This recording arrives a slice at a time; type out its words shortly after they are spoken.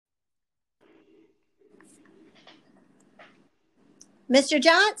Mr.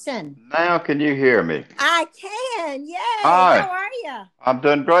 Johnson. Now can you hear me? I can. Yay. How Hi, are you? I'm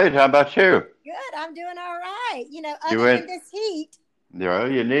doing great. How about you? Good. I'm doing all right. You Other than in? this heat,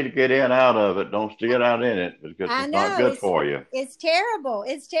 You need to get in out of it. Don't get out in it because I it's not know good for you. it's terrible.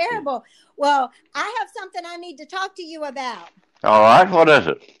 It's terrible. Well, I have something I need to talk to you about. All right, what is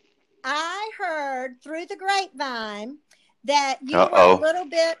it? I heard through the grapevine that you were a Uh-oh. little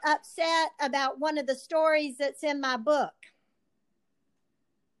bit upset about one of the stories that's in my book.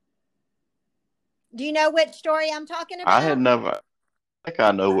 Do you know which story I'm talking I had about? never. I think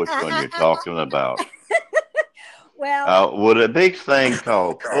I know which one you're talking about. Well, Would a big thing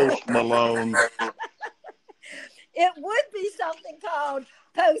called Post Malone? it would be something called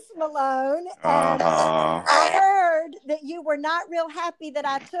Post Malone. And Uh-huh. I heard that you were not real happy that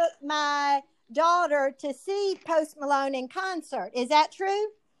I took my daughter to see Post Malone in concert. Is that true?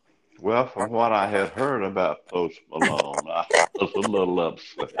 Well, from what I had heard about Post Malone, I was a little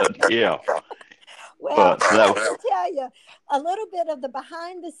upset. Yeah, Well, but I that. have to tell you, a little bit of the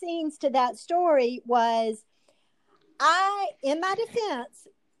behind the scenes to that story was in my defense,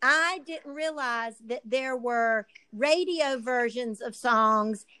 I didn't realize that there were radio versions of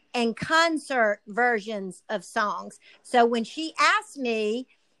songs and concert versions of songs. So when she asked me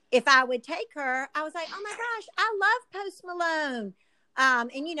if I would take her, I was like, oh my gosh, I love Post Malone.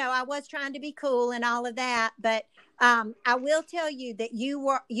 And I was trying to be cool and all of that, but I will tell you that you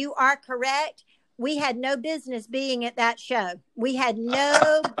are correct. We had no business being at that show. We had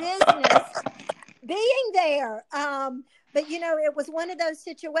no business being there. But it was one of those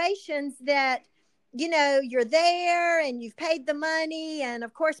situations that, you're there and you've paid the money. And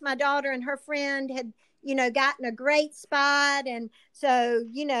of course, my daughter and her friend had, gotten a great spot. And so,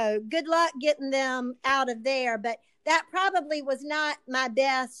 good luck getting them out of there. But that probably was not my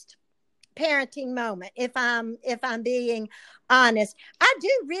best parenting moment, if I'm being honest. I do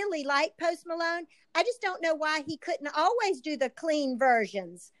really like Post Malone. I just don't know why he couldn't always do the clean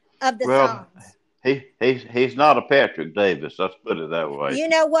versions of the Well, songs. he's not a Patrick Davis. Let's put it that way. You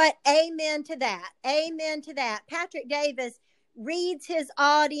know what? Amen to that. Amen to that. Patrick Davis reads his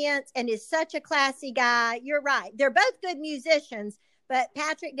audience and is such a classy guy. You're right. They're both good musicians, but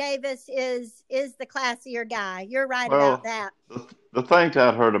Patrick Davis is the classier guy. You're right about Well, that. the things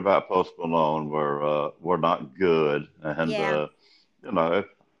I'd heard about Post Malone were not good, and Yeah. you know,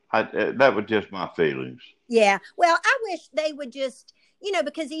 that was just my feelings. Yeah. Well, I wish they would just,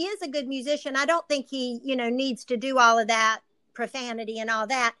 because he is a good musician. I don't think he, needs to do all of that profanity and all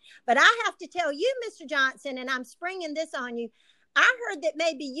that. But I have to tell you, Mr. Johnson, and I'm springing this on you. I heard that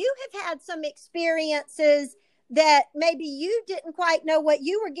maybe you have had some experiences that maybe you didn't quite know what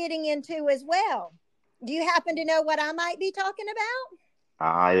you were getting into as well. Do you happen to know what I might be talking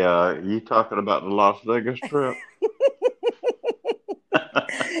about? You talking about the Las Vegas trip?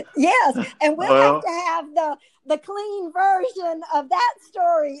 Yes, and we'll have Well, to have the clean version of that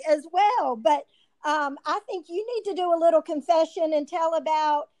story as well. But I think you need to do a little confession and tell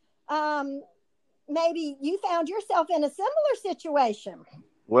about um, maybe you found yourself in a similar situation.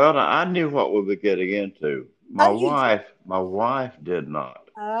 well, I knew what we were getting into. Oh, you did. My wife did not.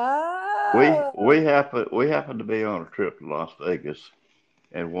 Oh, We happened to be on a trip to Las Vegas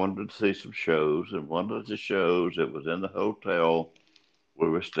and wanted to see some shows. And one of the shows that was in the hotel we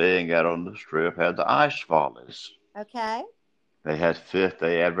were staying at on the strip had the ice follies. okay.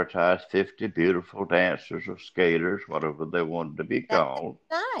 They advertised 50 beautiful dancers or skaters, whatever they wanted to be That called.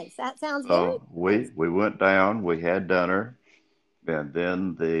 sounds nice. That sounds very So nice. we went down, we had dinner, and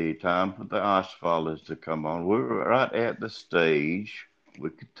then the time for the ice follies to come on. We were right at the stage. We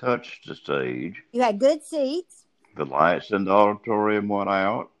could touch the stage. You had good seats. The lights in the auditorium went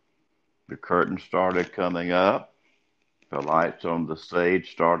out. The curtain started coming up. The lights on the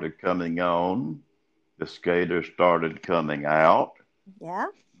stage started coming on. The skaters started coming out. Yeah.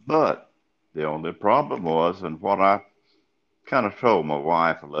 But the only problem was, and what I kind of told my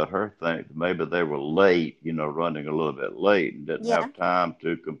wife and let her think maybe they were late, running a little bit late and didn't Yeah. have time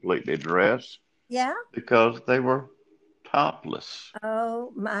to completely dress Yeah. because they were topless.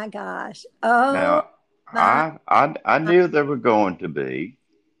 Oh my gosh. Oh Now, my. I knew they were going to be,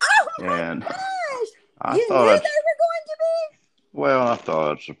 Oh my and gosh. I You thought knew I'd, they were going to be? I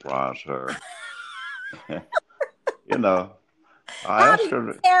thought I'd surprise her. you know, I How asked did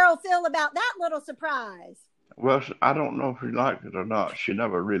her. Carol feel about that little surprise? Well, I don't know if she liked it or not. She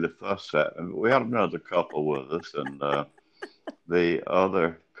never really fussed at me. We had another couple with us, and the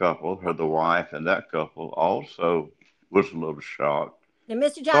other couple, her the wife, and that couple also was a little shocked. Now,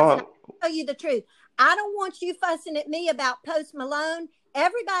 Mr. Johnson, So, I'll tell you the truth. I don't want you fussing at me about Post Malone.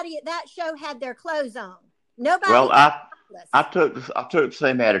 Everybody at that show had their clothes on. well, Nobody. I took the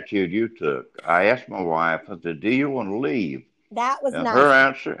same attitude you took. I asked my wife, I said, "Do you want to leave?" That was And nice.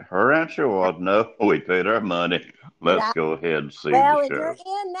 her answer was, "No, we paid our money. Let's Right. go ahead and see the Well, and you're show."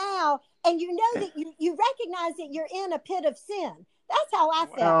 in now, and you know that you recognize that you're in a pit of sin. That's how I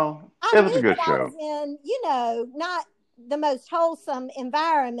felt. Well, I it was a knew that good I was show. in, not the most wholesome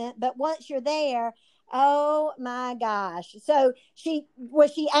environment, but once you're there, oh my gosh. So she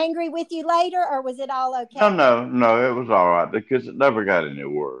angry with you later, or was it all No, okay? no, no, it was all right because it never got any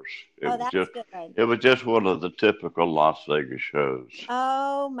worse. Oh, that's good. It was just one of the typical Las Vegas shows.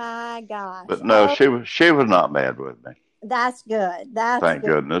 Oh my gosh. But no, Oh, she was not mad with me. that's good. That's Thank good.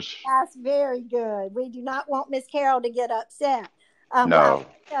 goodness. That's very good. We do not want Miss Carol to get upset. Well, I will No.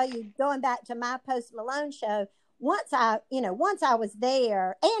 tell you, going back to my Post Malone show, once I was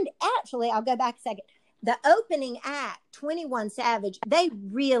there, and actually, I'll go back a second. The opening act, 21 Savage, they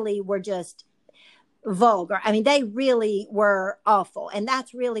really were just vulgar. I mean, they really were awful. And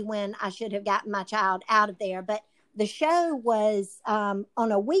that's really when I should have gotten my child out of there. But the show was on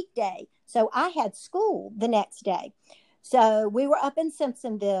a weekday. So I had school the next day. So we were up in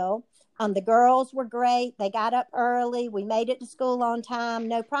Simpsonville. The girls were great. They got up early. We made it to school on time,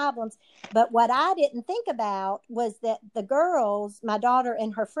 no problems. But what I didn't think about was that the girls, my daughter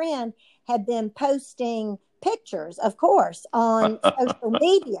and her friend, had been posting pictures, of course, on social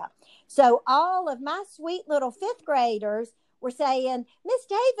media. So all of my sweet little fifth graders were saying, Miss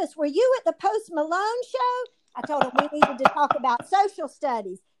Davis, were you at the Post Malone show? I told them we needed to talk about social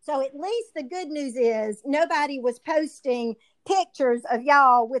studies. So at least the good news is nobody was posting pictures of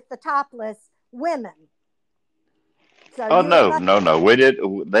y'all with the topless women. So Oh you were no, lucky. no, no. We did.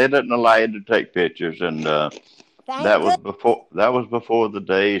 They didn't allow you to take pictures, and Thank goodness. that was before the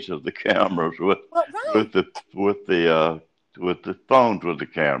days of the cameras Well, right. with the with the with the phones with the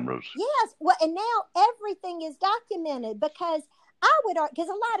cameras. Yes. Well, and now everything is documented because because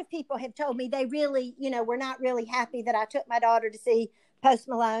a lot of people have told me they really, were not really happy that I took my daughter to see Post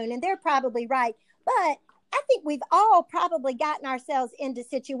Malone, and they're probably right. But I think we've all probably gotten ourselves into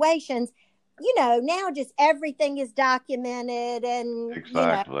situations, now just everything is documented, and,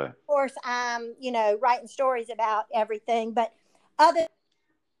 Exactly. of course, I'm, writing stories about everything, but other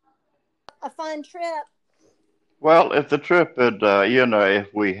a fun trip. Well, if the trip had,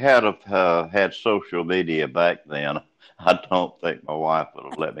 if we had had social media back then, I don't think my wife would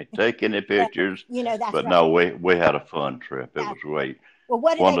have let me take any Well, pictures. that's But right. no, we had a fun trip. It That's was right. great. Well,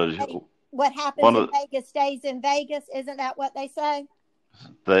 what do One they of say? the, What happens one in of Vegas stays in Vegas. Isn't that what they say?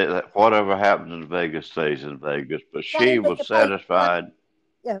 whatever happens in Vegas stays in Vegas. But she Same with was the Post Malone. satisfied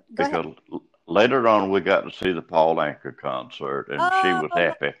Yeah, go ahead. because later on we got to see the Paul Anka concert, and she Oh was my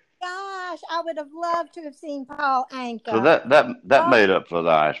happy. gosh, I would have loved to have seen Paul So Anka. that Oh, made up for the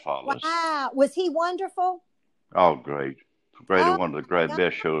Ice Follies. wow. Was he wonderful? Oh, great, great! Oh One of the my great gosh.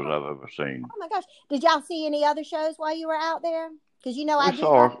 best shows I've ever seen. Oh my gosh. Did y'all see any other shows while you were out there? Because I We do like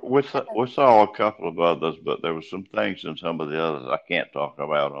saw shows. we saw a couple of others, but there were some things in some of the others I can't talk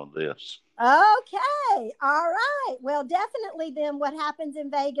about on this. Okay. All right. Well, definitely then what happens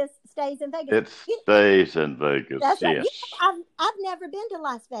in Vegas stays in Vegas. It You, stays in Vegas, that's right. yes. I've never been to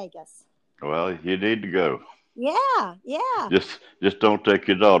Las Vegas. Well, you need to go. Yeah, yeah. Just don't take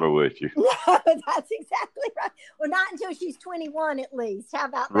your daughter with you. No, that's exactly right. Well, not until she's 21 at least. How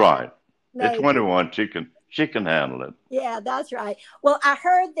about that? Right. At Maybe. 21, she can handle it. Yeah, that's right. Well, I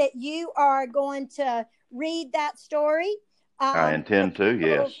heard that you are going to read that story I for intend to, people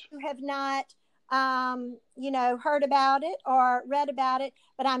yes. who have not, heard about it or read about it.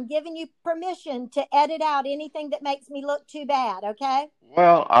 But I'm giving you permission to edit out anything that makes me look too bad. Okay?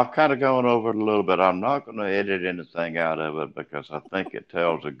 Well, I've kind of gone over it a little bit. I'm not going to edit anything out of it because I think it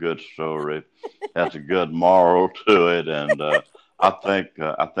tells a good story, has a good moral to it, and I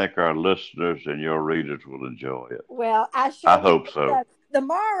think our listeners and your readers will enjoy it. Well, I I sure do. hope so. So the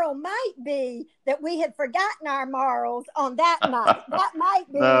moral might be that we had forgotten our morals on that night. That might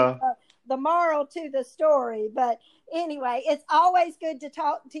be No, the moral to the story. But anyway, it's always good to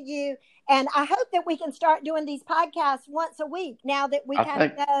talk to you. And I hope that we can start doing these podcasts once a week now that we I kind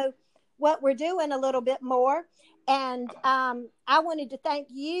think of know what we're doing a little bit more. And I wanted to thank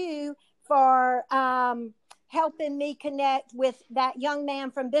you for helping me connect with that young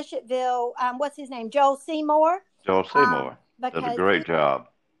man from Bishopville. What's his name? Joel Seymour. Joel Um, Seymour did a because great he was job.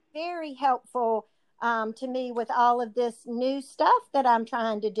 very helpful to me with all of this new stuff that I'm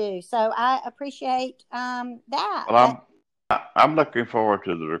trying to do. So I appreciate that. That's Well, I'm looking forward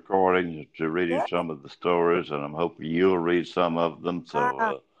to the recording, to reading good. some of the stories, and I'm hoping you'll read some of them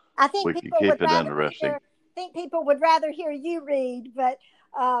so I think we can people would keep it rather interesting. hear. Think people would rather hear you read, but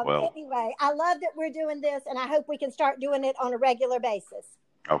Well, Anyway, I love that we're doing this, and I hope we can start doing it on a regular basis.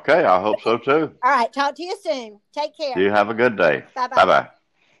 okay, I hope so too. All right. Talk to you soon. Take care. You have a good day. Bye Bye bye. bye.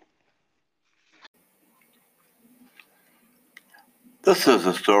 This is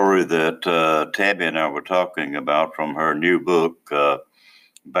a story that Tabby and I were talking about from her new book,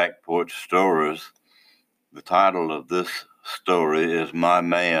 Back Porch Stories. The title of this story is My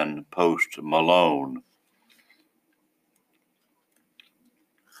Man, Post Malone.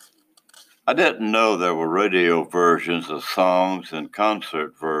 I didn't know there were radio versions of songs and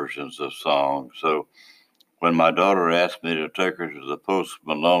concert versions of songs, so when my daughter asked me to take her to the Post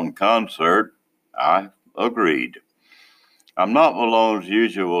Malone concert, I agreed. I'm not Malone's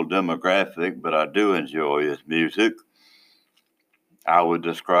usual demographic, but I do enjoy his music. I would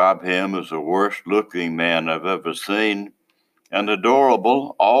describe him as the worst looking man I've ever seen and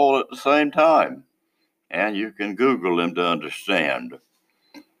adorable all at the same time. And you can Google him to understand.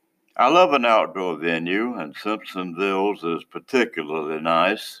 I love an outdoor venue, and Simpsonville's is particularly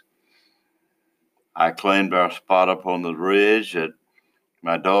nice. I claimed our spot up on the ridge that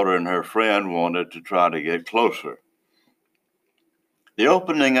my daughter and her friend wanted to try to get closer. The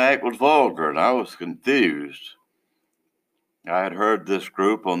opening act was vulgar, and I was confused. I had heard this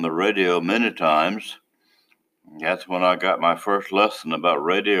group on the radio many times. That's when I got my first lesson about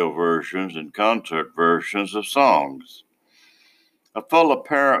radio versions and concert versions of songs. A fellow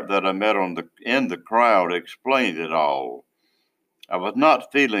parent that I met in the crowd explained it all. I was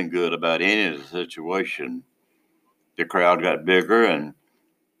not feeling good about any of the situation. The crowd got bigger, and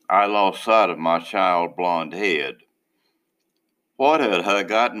I lost sight of my child blonde head. What had I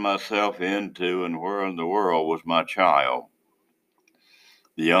gotten myself into, and where in the world was my child?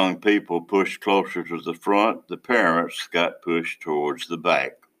 The young people pushed closer to the front. The parents got pushed towards the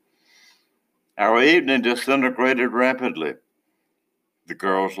back. Our evening disintegrated rapidly. The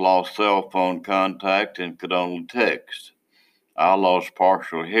girls lost cell phone contact and could only text. I lost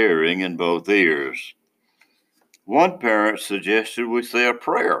partial hearing in both ears. One parent suggested we say a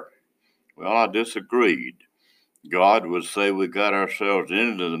prayer. Well, I disagreed. God would say we got ourselves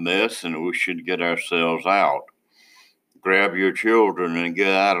into the mess and we should get ourselves out. Grab your children and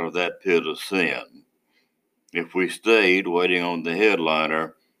get out of that pit of sin. If we stayed waiting on the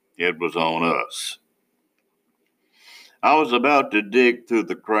headliner, it was on us. I was about to dig through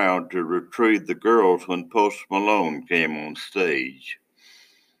the crowd to retrieve the girls when Post Malone came on stage.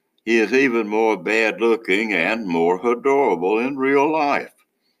 He is even more bad-looking and more adorable in real life.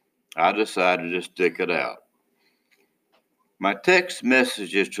 I decided to stick it out. My text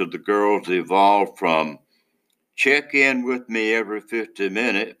messages to the girls evolved from check in with me every 15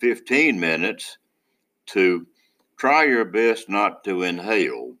 minutes to try your best not to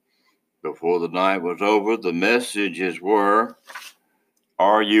inhale. Before the night was over, the messages were,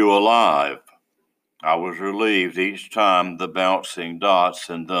 are you alive? I was relieved each time, the bouncing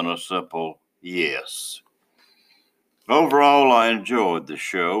dots and then a simple yes. Overall, I enjoyed the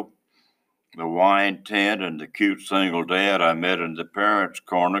show. The wine tent and the cute single dad I met in the parents'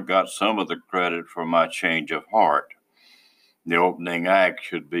 corner got some of the credit for my change of heart. The opening act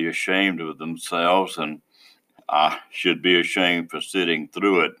should be ashamed of themselves, and I should be ashamed for sitting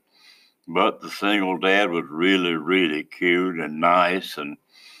through it. But the single dad was really, really cute and nice, and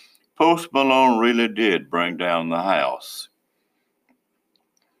Post Malone really did bring down the house.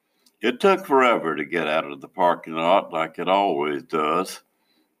 It took forever to get out of the parking lot like it always does.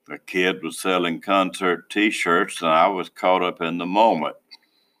 A kid was selling concert t-shirts, and I was caught up in the moment.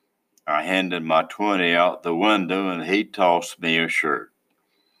 I handed my 20 out the window, and he tossed me a shirt.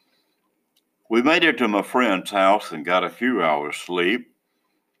 We made it to my friend's house and got a few hours sleep.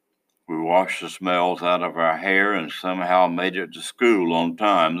 We washed the smells out of our hair and somehow made it to school on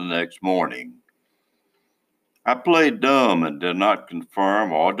time the next morning. I played dumb and did not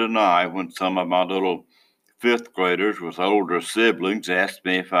confirm or deny when some of my little fifth graders with older siblings asked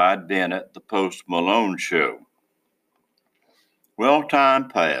me if I'd been at the Post Malone show. Well, time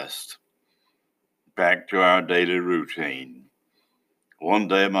passed. Back to our daily routine. One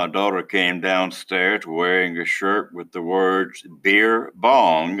day my daughter came downstairs wearing a shirt with the words Beer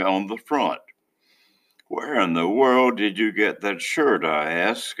Bong on the front. Where in the world did you get that shirt? I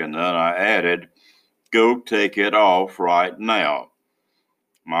asked, and then I added, go take it off right now.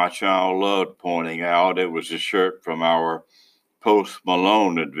 My child loved pointing out it was a shirt from our Post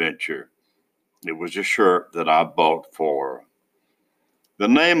Malone adventure. It was a shirt that I bought for her. The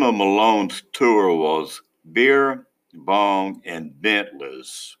name of Malone's tour was Beer, Bong, and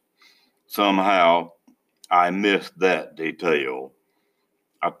Bentleys. Somehow, I missed that detail.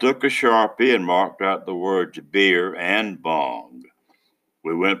 I took a Sharpie and marked out the words beer and bong.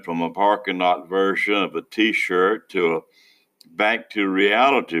 We went from a parking lot version of a t-shirt to a back to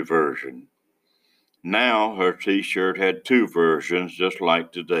reality version. Now her t-shirt had two versions, just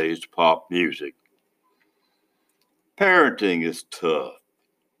like today's pop music. Parenting is tough.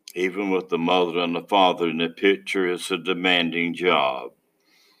 Even with the mother and the father in the picture, it's a demanding job.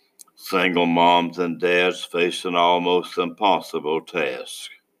 Single moms and dads face an almost impossible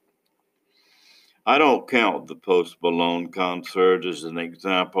task. I don't count the Post Malone concert as an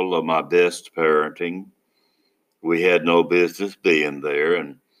example of my best parenting. We had no business being there,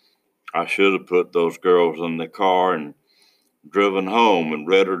 and I should have put those girls in the car and driven home and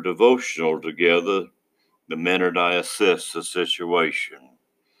read our devotional together the minute I assessed the situation.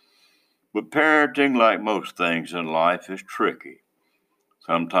 But parenting, like most things in life, is tricky.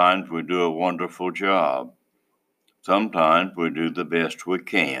 Sometimes we do a wonderful job. Sometimes we do the best we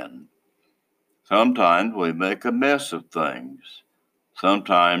can. Sometimes we make a mess of things.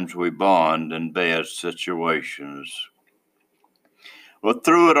 Sometimes we bond in bad situations. But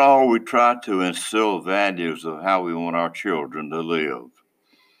through it all, we try to instill values of how we want our children to live.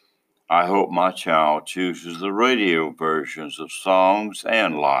 I hope my child chooses the radio versions of songs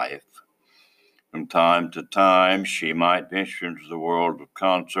and life. From time to time, she might venture into the world of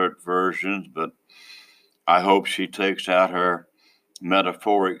concert versions, but I hope she takes out her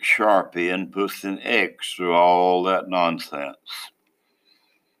metaphoric Sharpie and puts an X through all that nonsense.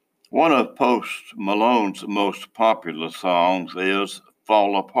 One of Post Malone's most popular songs is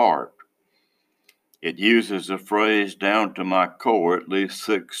Fall Apart. It uses the phrase down to my core at least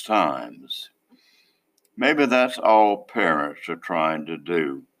 6 times. Maybe that's all parents are trying to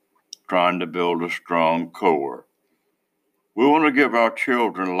do, trying to build a strong core. We want to give our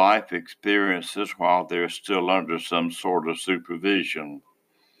children life experiences while they're still under some sort of supervision.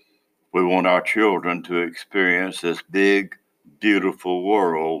 We want our children to experience this big, beautiful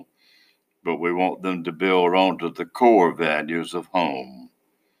world, but we want them to build onto the core values of home,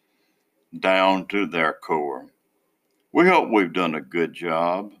 down to their core. We hope we've done a good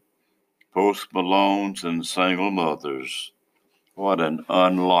job. Post Malones and single mothers. What an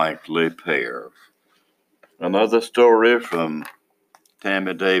unlikely pair. Another story from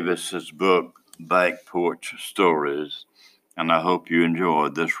Tammy Davis's book, Back Porch Stories, and I hope you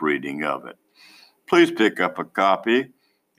enjoyed this reading of it. Please pick up a copy